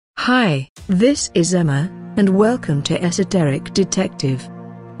Hi, this is Emma, and welcome to Esoteric Detective.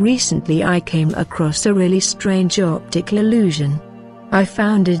 Recently I came across a really strange optical illusion. I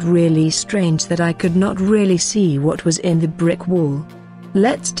found it really strange that I could not really see what was in the brick wall.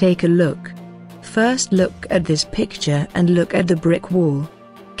 Let's take a look. First look at this picture and look at the brick wall.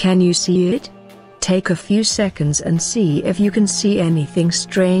 Can you see it? Take a few seconds and see if you can see anything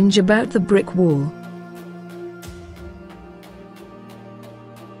strange about the brick wall.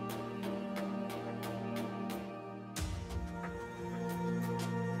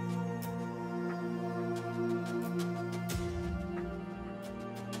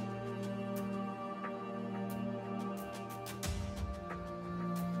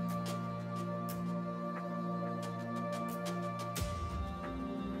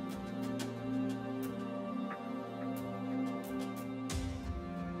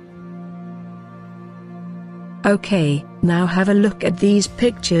 Okay, now have a look at these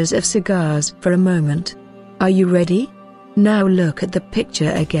pictures of cigars for a moment. Are you ready? Now look at the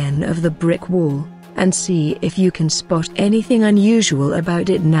picture again of the brick wall, and see if you can spot anything unusual about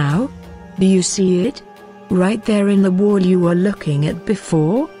it now. Do you see it? Right there in the wall you were looking at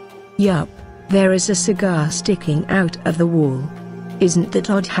before? Yup, there is a cigar sticking out of the wall. Isn't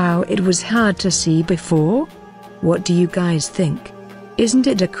that odd how it was hard to see before? What do you guys think? Isn't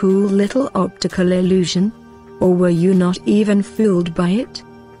it a cool little optical illusion? Or were you not even fooled by it?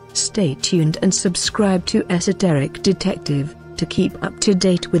 Stay tuned and subscribe to Esoteric Detective to keep up to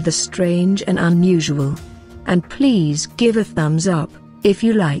date with the strange and unusual. And please give a thumbs up if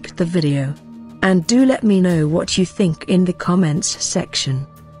you liked the video. And do let me know what you think in the comments section.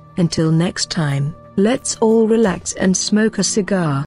 Until next time, let's all relax and smoke a cigar.